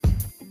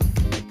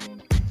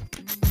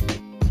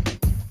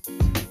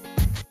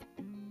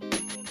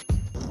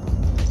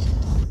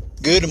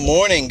Good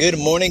morning,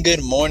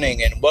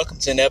 and welcome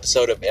to an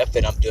episode of F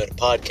I'm Doing a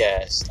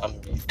Podcast. I'm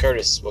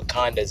Curtis,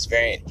 Wakanda's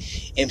variant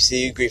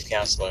MCU grief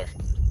counselor,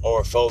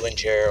 or folding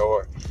chair,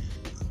 or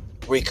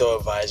Rico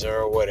advisor,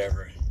 or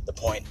whatever. The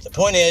point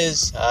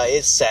is,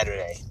 it's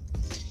Saturday.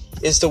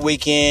 It's the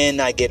weekend.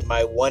 I get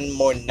my one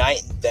more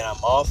night, then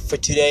I'm off for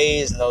 2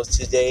 days, and those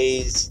 2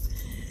 days,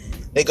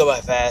 they go by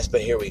fast,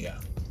 but here we go.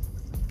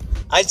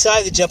 I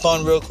decided to jump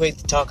on real quick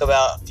to talk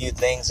about a few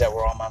things that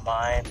were on my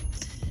mind.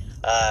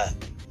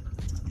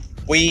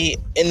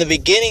 In the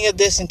beginning of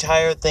this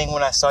entire thing,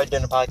 when I started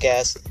doing the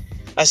podcast,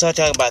 I started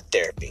talking about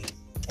therapy.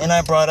 And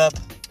I brought up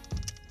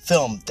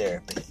film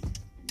therapy.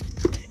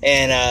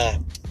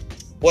 And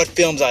what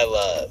films I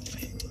love.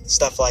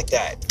 Stuff like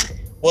that.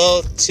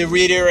 Well, to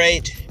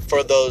reiterate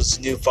for those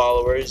new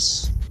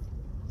followers,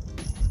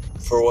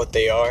 for what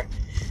they are,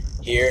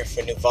 here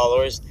for new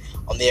followers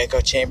on the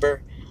Echo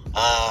Chamber.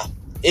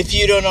 If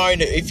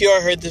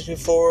you heard this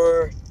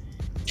before,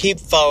 keep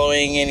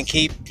following and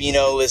keep,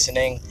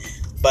 listening.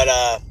 But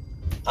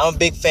I'm a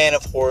big fan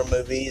of horror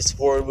movies.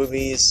 Horror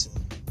movies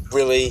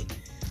really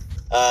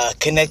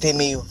connected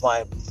me with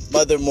my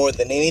mother more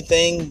than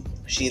anything.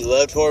 She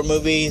loved horror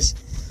movies.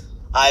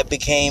 I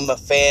became a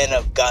fan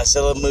of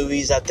Godzilla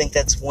movies. I think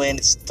that's when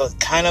it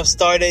kind of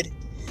started.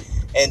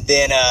 And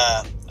then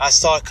I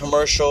saw a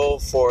commercial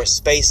for a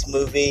space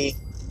movie.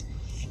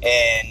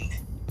 And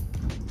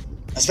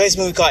a space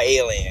movie called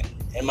Alien.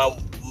 And my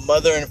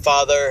mother and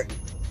father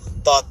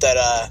thought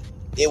that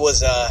it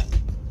was a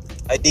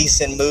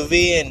decent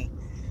movie, and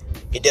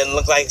it doesn't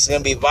look like it's going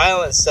to be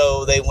violent,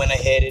 so they went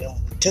ahead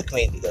and took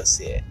me to go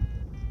see it.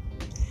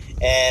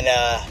 And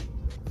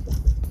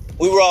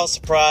we were all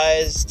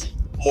surprised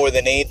more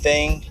than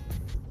anything.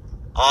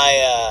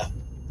 I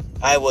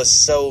was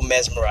so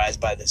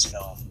mesmerized by this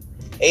film.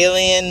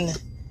 Alien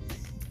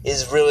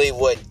is really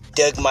what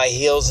dug my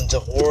heels into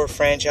horror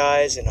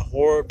franchise and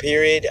horror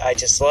period. I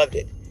just loved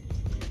it.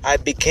 I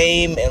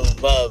became in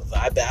love.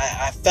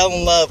 I fell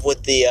in love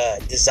with the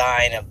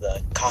design of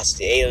the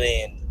costume,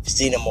 alien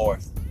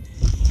xenomorph,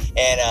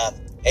 and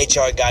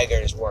H.R.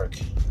 Giger's work.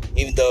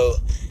 Even though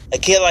a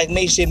kid like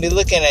me shouldn't be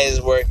looking at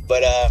his work,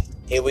 but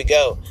here we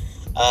go.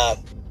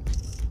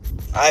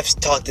 I've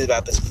talked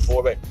about this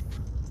before, but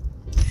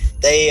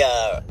they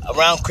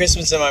around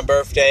Christmas and my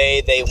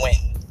birthday, they went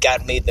and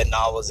got me the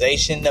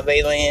novelization of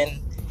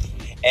Alien,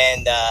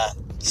 and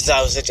since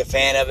I was such a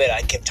fan of it,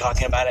 I kept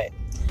talking about it.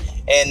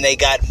 And they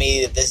got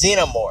me the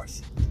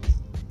Xenomorph.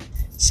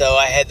 So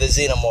I had the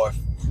Xenomorph.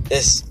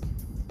 This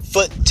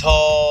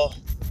foot-tall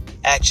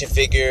action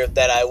figure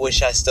that I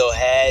wish I still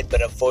had.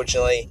 But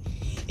unfortunately,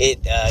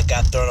 it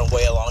got thrown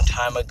away a long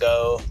time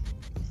ago.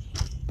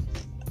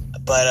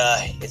 But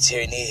it's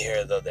here, neither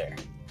here nor there.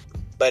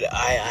 But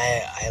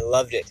I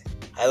loved it.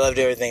 I loved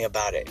everything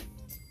about it.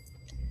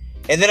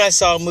 And then I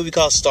saw a movie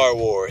called Star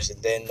Wars.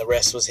 And then the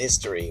rest was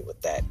history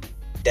with that.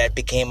 That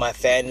became my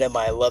fandom.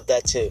 I love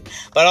that too.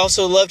 But I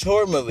also loved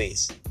horror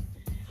movies.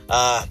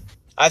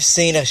 I've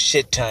seen a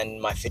shit ton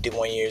in my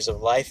 51 years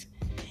of life.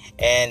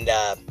 And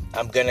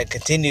I'm going to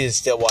continue to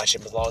still watch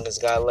them as long as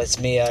God lets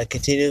me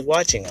continue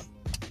watching them.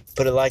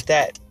 Put it like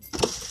that.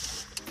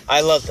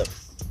 I love them.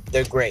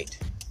 They're great.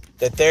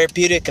 They're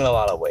therapeutic in a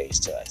lot of ways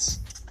to us.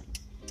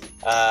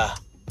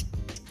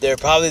 They're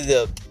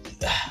probably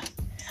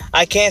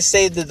I can't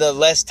say that the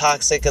less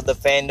toxic of the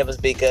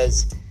fandoms,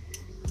 because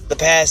the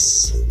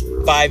past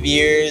 5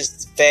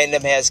 years,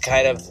 fandom has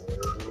kind of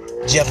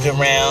jumped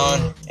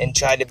around and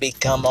tried to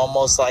become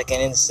almost like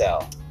an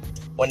incel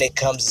when it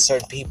comes to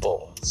certain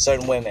people,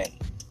 certain women,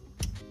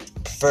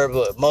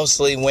 preferably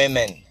mostly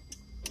women.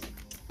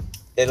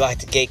 They like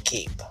to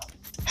gatekeep.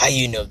 How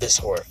you know this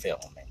horror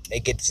film? And they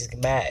get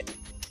mad.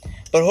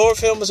 But horror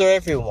films are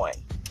everyone.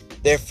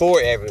 They're for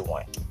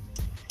everyone,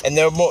 and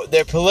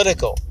they're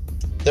political.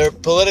 They're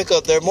political.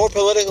 They're more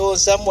political in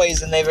some ways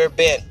than they've ever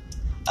been.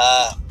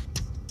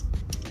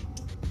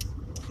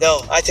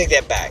 No, I take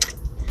that back.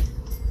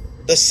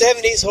 The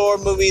 70s horror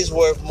movies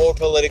were more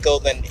political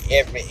than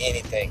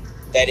anything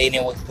that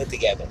anyone could put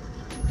together.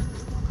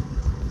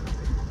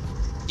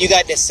 You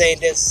got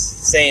DeSantis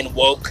saying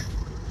woke.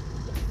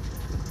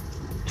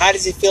 How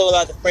does he feel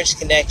about the French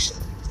Connection?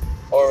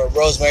 Or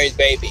Rosemary's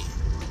Baby?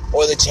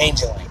 Or The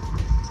Changeling?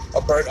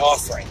 Or Burnt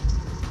Offering?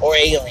 Or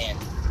Alien?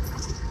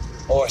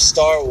 Or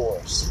Star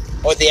Wars?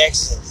 Or The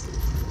Exorcist?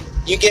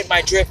 You get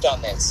my drift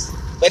on this.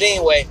 But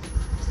anyway,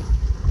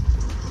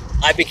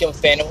 I became a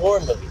fan of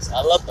horror movies.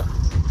 I love them.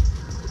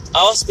 I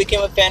also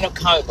became a fan of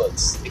comic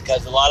books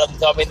because a lot of them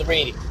taught me the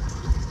reading.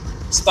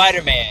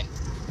 Spider-Man.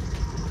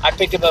 I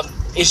picked up an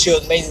issue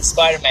of Amazing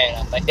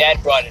Spider-Man. My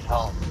dad brought it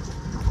home.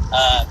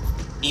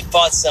 He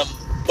fought some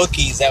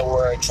bookies that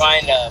were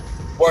trying to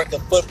work a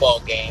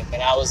football game,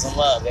 and I was in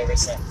love ever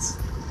since.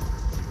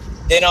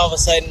 Then all of a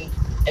sudden,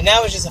 and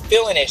that was just a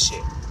feeling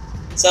issue.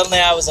 Suddenly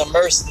I was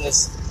immersed in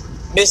this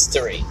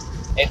mystery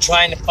and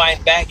trying to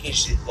find back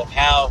issues of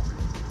how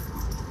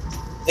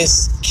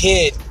this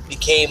kid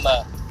became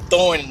a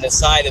thorn in the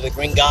side of the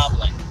Green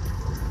Goblin.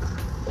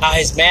 How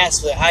his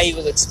mask, how he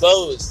was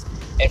exposed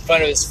in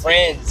front of his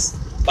friends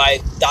by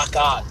Doc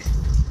Ock.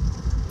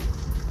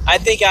 I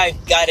think I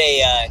got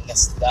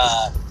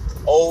a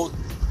old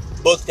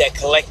book that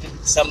collected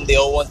some of the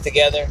old ones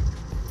together.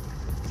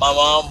 My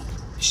mom,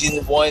 she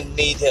wanted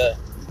me to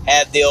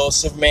have the old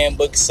Superman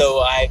books, so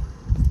I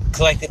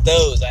collected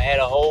those. I had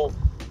a whole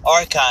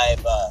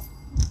archive,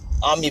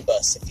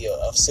 omnibus, if you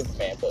will, of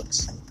Superman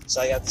books.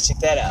 So I got to check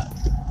that out.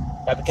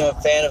 I became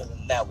a fan of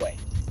them that way.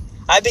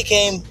 I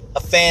became a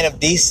fan of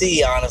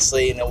DC,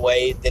 honestly, in a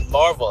way, than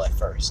Marvel at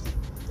first.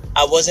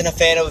 I wasn't a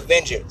fan of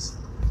Avengers.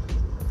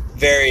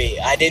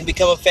 I didn't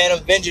become a fan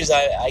of Avengers,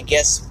 I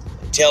guess,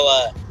 until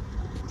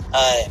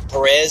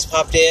Perez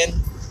popped in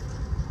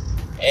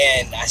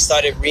and I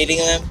started reading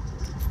them.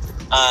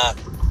 I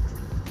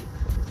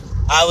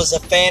was a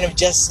fan of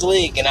Justice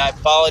League, and I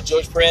followed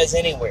George Perez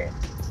anywhere.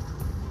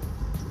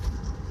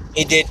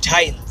 He did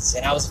Titans,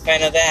 and I was a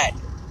fan of that.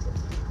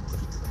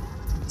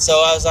 So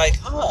I was like,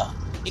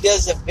 he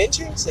does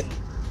Avengers, and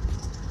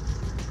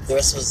the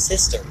rest was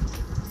history.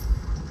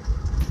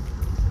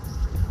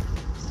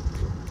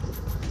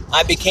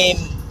 I became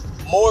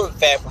more of a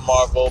fan for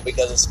Marvel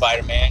because of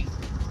Spider-Man,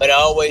 but I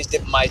always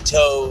dipped my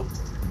toe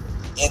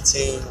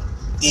into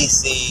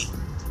DC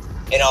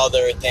and all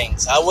their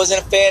things. I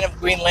wasn't a fan of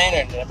Green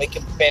Lantern, and I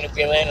became a fan of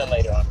Green Lantern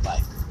later on in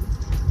life.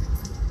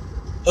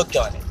 Hooked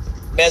on it.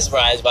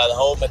 Mesmerized by the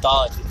whole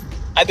mythology.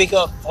 I became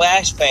a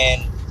Flash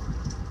fan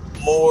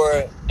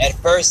more at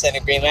first than a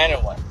Green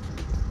Lantern one.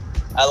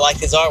 I liked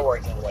his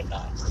artwork and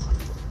whatnot.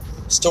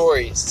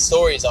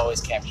 Stories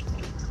always captured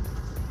me.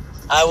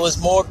 I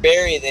was more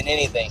Barry than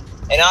anything.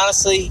 And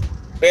honestly,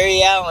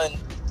 Barry Allen,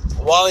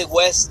 Wally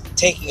West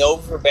taking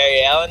over for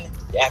Barry Allen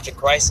after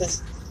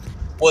Crisis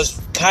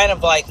was kind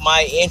of like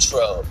my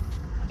intro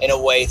in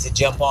a way to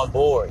jump on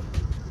board.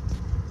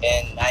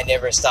 And I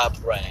never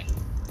stopped running.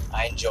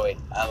 I enjoyed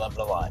it. I loved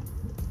it a lot.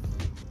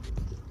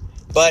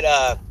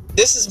 But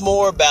this is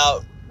more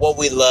about what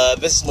we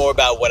love. This is more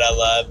about what I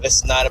love. This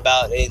is not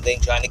about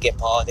anything trying to get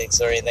politics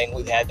or anything.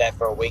 We've had that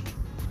for a week.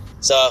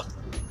 So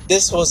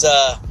this was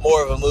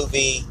more of a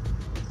movie,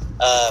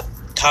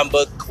 comic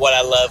book, what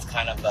I love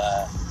kind of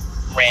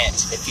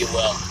rant, if you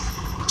will.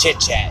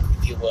 Chit-chat,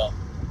 if you will.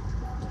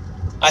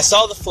 I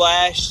saw The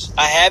Flash.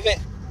 I haven't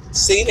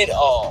seen it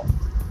all.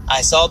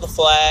 I saw The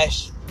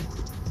Flash.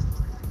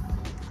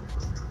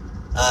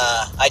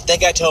 I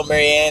think I told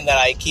Marianne that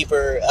I keep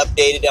her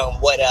updated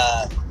on what,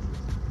 how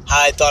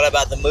I thought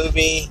about the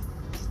movie.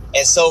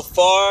 And so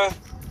far,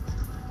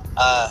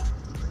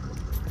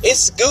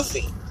 it's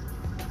goofy.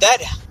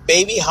 That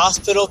baby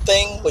hospital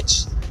thing,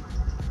 which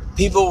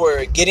people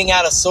were getting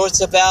out of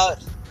sorts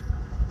about.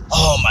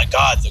 Oh my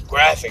God, the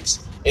graphics.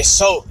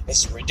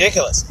 It's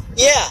ridiculous.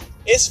 Yeah,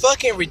 it's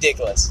fucking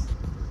ridiculous.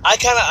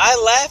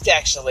 I laughed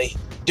actually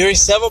during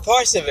several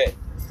parts of it.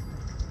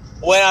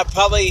 When I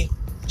probably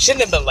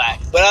shouldn't have been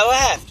laughing, but I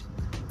laughed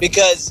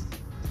because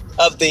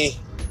of the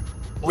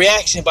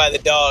reaction by the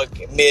dog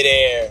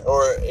midair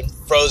or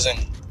frozen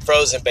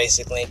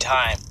basically in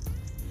time.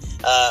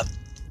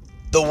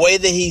 The way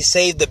that he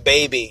saved the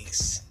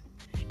babies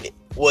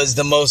was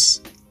the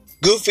most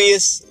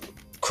goofiest,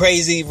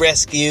 crazy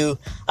rescue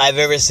I've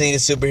ever seen a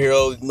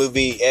superhero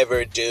movie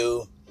ever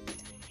do.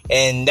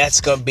 And that's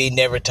going to be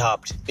never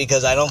topped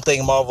because I don't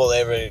think Marvel will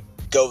ever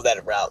go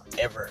that route,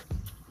 ever.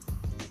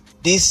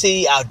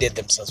 DC outdid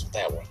themselves with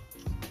that one.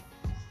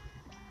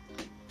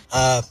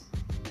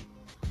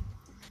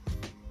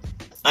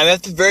 I'm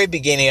at the very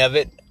beginning of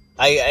it.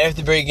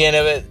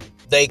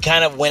 They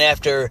kind of went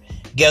after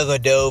Gal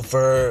Gadot for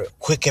her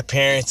quick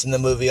appearance in the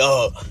movie.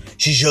 Oh,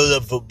 she shows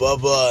up for blah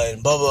blah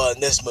and blah blah in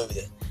this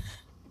movie.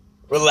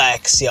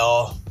 Relax,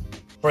 y'all.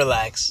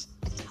 Relax.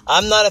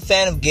 I'm not a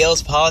fan of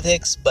Gail's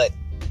politics, but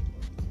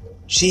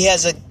she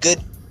has a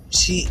good.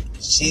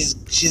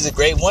 She's a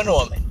great Wonder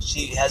Woman.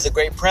 She has a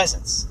great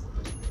presence.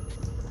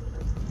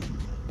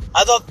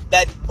 I thought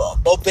that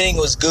opening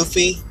was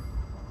goofy.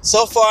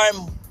 So far,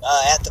 I'm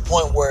at the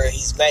point where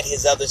he's met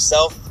his other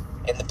self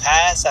in the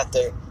past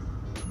after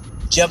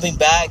jumping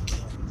back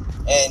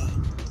and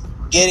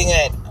getting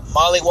that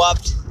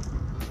mollywopped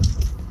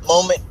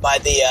moment by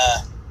the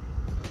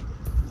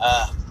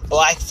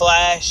Black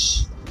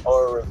Flash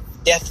or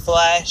Death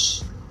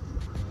Flash.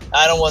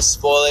 I don't want to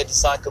spoil it.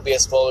 It's not going to be a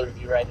spoiler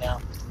review right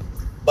now.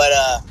 But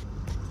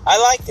I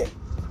liked it.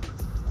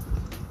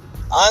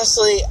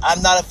 Honestly,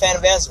 I'm not a fan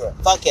of Ezra.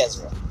 Fuck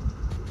Ezra.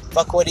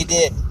 Fuck what he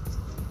did.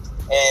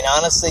 And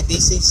honestly,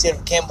 DC should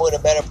have come with a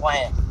better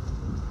plan.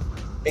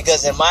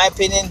 Because in my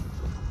opinion,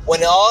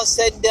 when it all is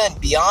said and done,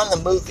 beyond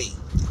the movie,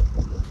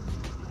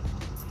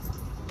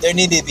 there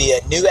needed to be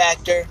a new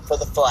actor for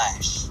The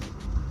Flash.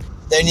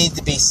 There needed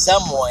to be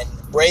someone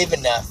brave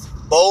enough,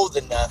 bold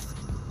enough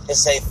to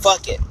say,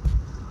 fuck it.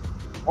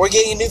 We're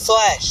getting a new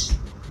Flash.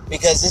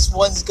 Because this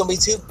one's going to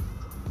be too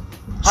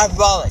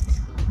hyperbolic.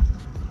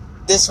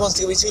 This one's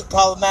going to be too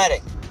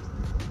problematic.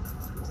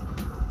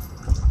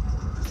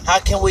 How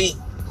can we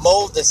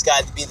mold this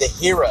guy to be the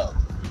hero?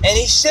 And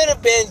he should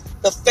have been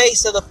the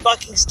face of the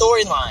fucking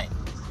storyline.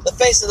 The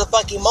face of the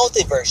fucking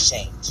multiverse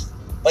change.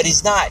 But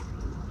he's not.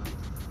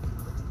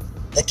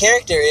 The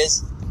character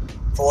is.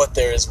 for what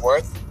there is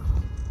worth.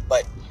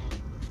 But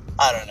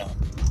I don't know.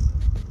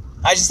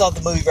 I just thought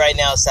the movie right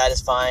now is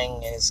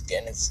satisfying,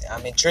 and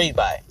I'm intrigued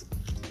by it.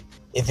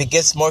 If it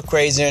gets more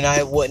crazier, and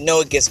I wouldn't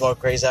know it gets more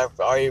crazy, I've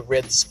already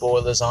read the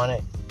spoilers on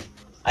it.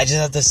 I just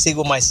have to see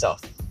it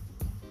myself.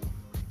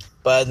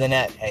 But other than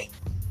that, hey.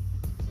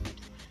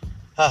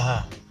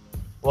 Haha.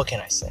 What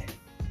can I say?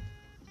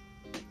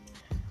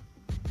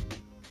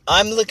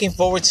 I'm looking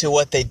forward to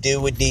what they do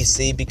with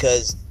DC,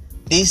 because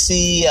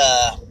DC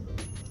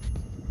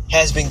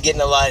has been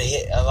getting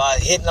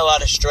hitting a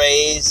lot of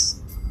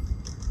strays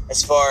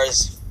as far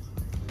as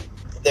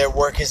their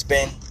work has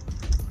been.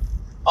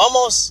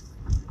 Almost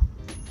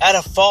at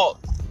a fault,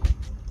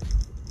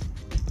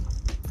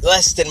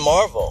 less than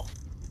Marvel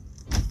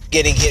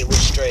getting hit with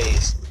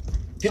strays.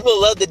 People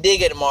love to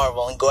dig at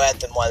Marvel and go at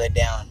them while they're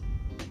down,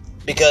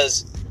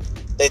 because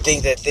they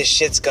think that this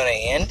shit's gonna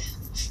end.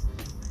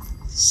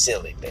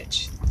 Silly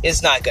bitch.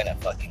 It's not gonna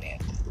fucking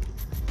end.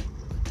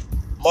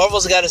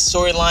 Marvel's got a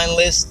storyline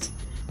list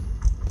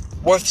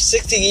worth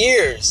 60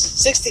 years,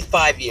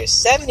 65 years,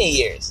 70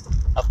 years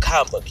of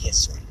comic book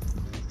history.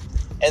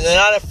 And they're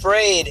not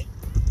afraid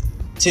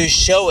to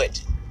show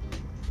it.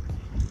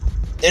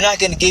 They're not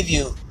going to give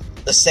you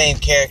the same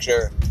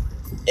character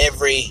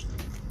every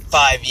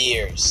 5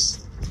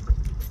 years.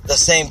 The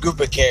same group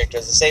of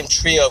characters, the same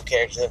trio of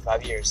characters every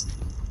 5 years.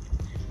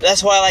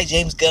 That's why I like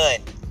James Gunn.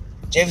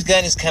 James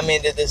Gunn is coming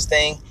into this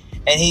thing,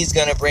 and he's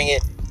going to bring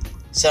it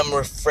some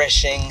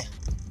refreshing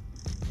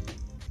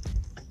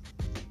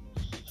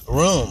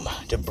room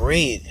to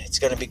breathe. It's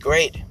going to be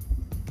great.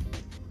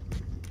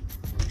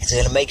 It's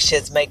going to make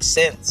shit make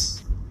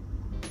sense.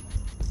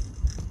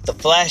 The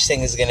Flash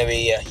thing is going to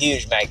be a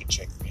huge magic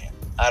trick for him.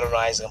 I don't know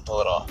how he's going to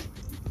pull it off.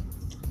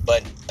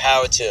 But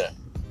power to him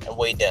and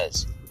what he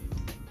does.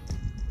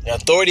 The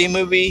Authority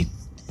movie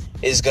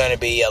is going to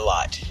be a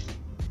lot.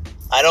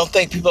 I don't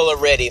think people are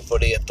ready for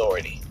the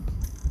Authority.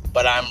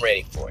 But I'm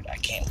ready for it. I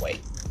can't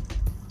wait.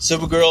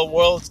 Supergirl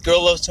World,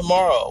 Girl of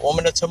Tomorrow,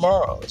 Woman of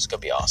Tomorrow. It's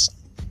going to be awesome.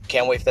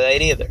 Can't wait for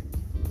that either.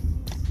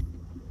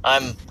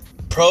 I'm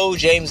pro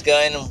James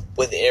Gunn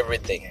with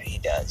everything that he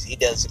does. He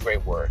does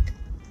great work.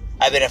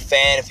 I've been a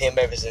fan of him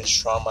ever since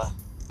Trauma.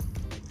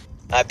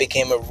 I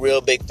became a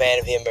real big fan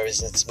of him ever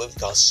since this movie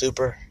called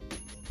Super.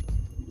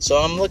 So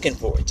I'm looking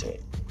forward to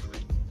it.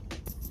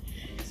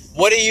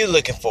 What are you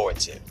looking forward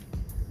to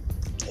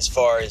as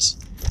far as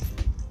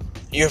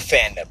your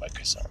fandom is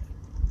concerned?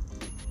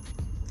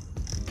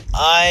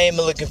 I'm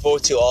looking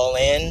forward to All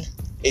In.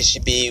 It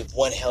should be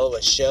one hell of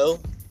a show.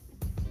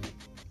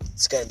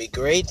 It's going to be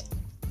great.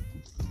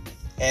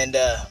 And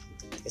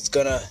it's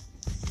going to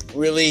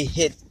really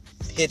hit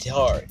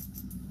hard.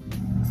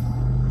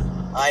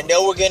 I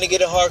know we're going to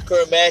get a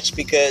hardcore match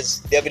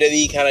because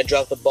WWE kind of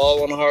dropped the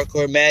ball on a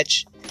hardcore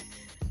match.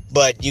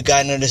 But you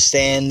got to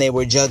understand they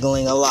were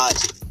juggling a lot.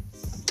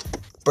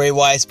 Bray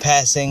Wyatt's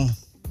passing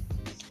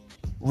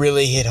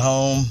really hit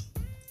home.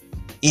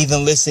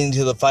 Even listening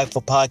to the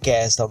Fightful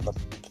podcast on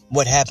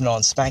what happened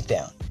on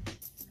SmackDown,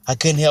 I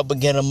couldn't help but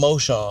get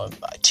emotional,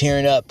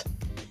 tearing up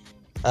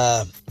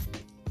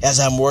as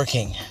I'm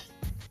working.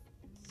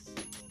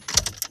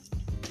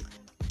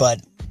 But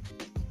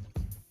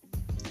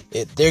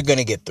they're going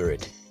to get through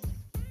it.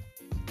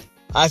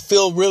 I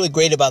feel really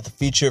great about the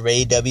future of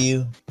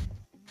AEW.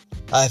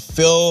 I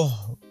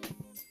feel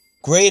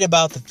great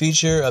about the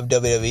future of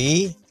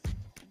WWE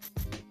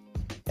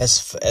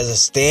as a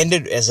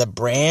standard, as a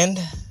brand.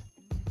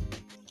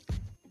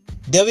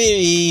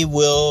 WWE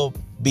will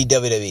be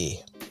WWE.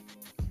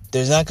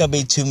 There's not going to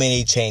be too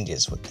many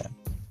changes with them.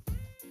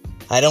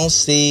 I don't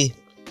see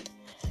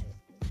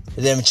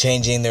them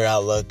changing their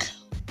outlook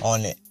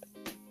on it.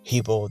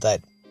 People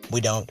that we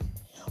don't.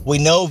 We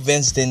know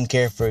Vince didn't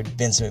care for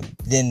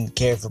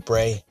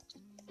Bray.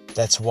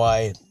 That's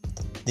why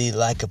the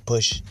lack of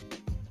push.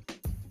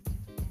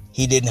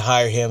 He didn't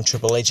hire him.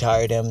 Triple H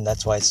hired him.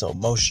 That's why it's so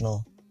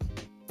emotional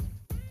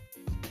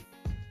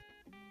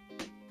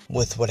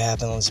with what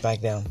happened on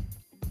SmackDown.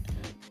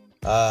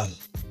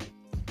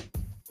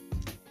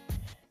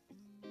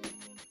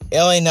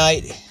 LA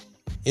Knight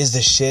is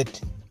the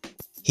shit.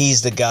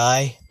 He's the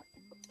guy.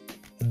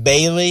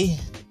 Bayley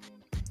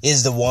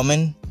is the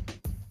woman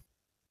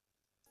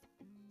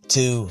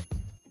to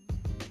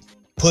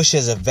push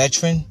as a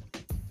veteran.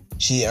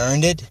 She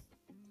earned it.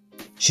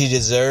 She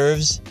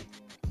deserves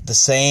the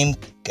same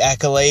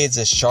accolades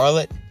as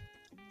Charlotte.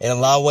 In a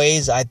lot of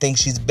ways, I think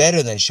she's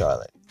better than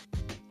Charlotte.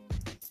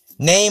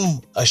 Name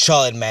a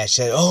Charlotte match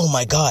that, oh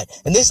my God.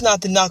 And this is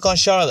not the knock on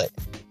Charlotte.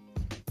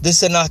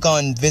 This is a knock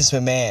on Vince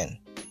McMahon.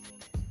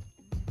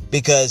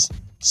 Because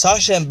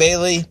Sasha and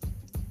Bayley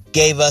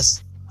gave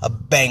us a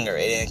banger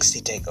at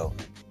NXT TakeOver.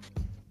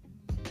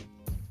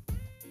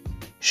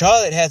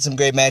 Charlotte had some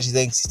great matches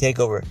at NXT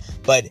TakeOver,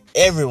 but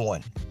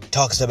everyone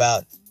talks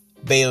about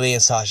Bayley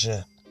and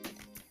Sasha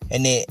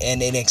and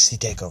NXT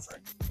TakeOver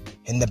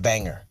and the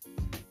banger.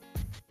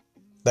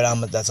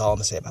 But that's all I'm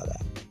going to say about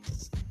that.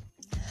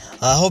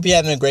 I hope you're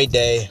having a great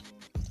day.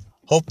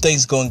 Hope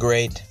things going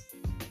great.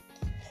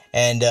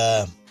 And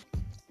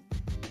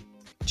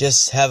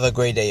just have a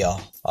great day,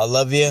 y'all. I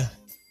love you.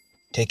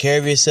 Take care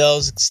of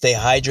yourselves. Stay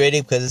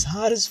hydrated because it's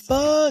hot as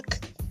fuck.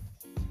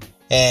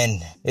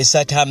 And it's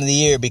that time of the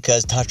year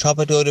because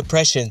tropical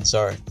depressions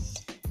are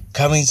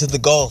coming to the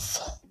Gulf.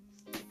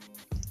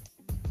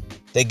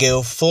 They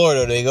go for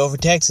Florida, they go for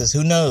Texas,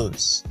 who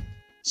knows?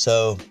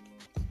 So,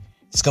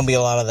 it's going to be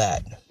a lot of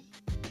that.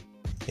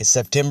 It's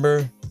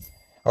September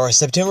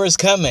is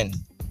coming.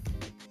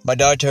 My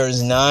daughter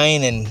turns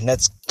 9, and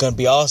that's going to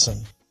be awesome.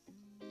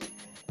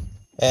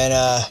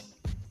 And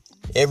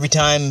every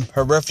time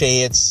her birthday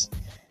hits,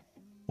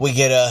 we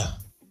get a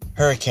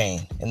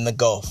hurricane in the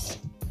Gulf.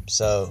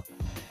 So,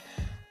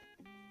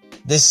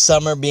 this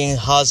summer being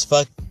hot as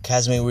fuck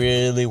has me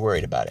really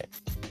worried about it.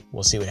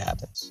 We'll see what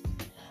happens.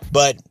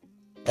 But,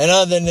 and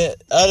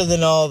other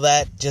than all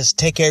that, just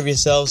take care of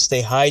yourselves.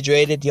 Stay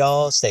hydrated,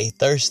 y'all. Stay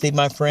thirsty,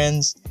 my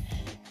friends.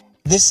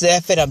 This is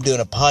F it. I'm doing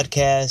a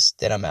podcast,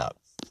 and I'm out.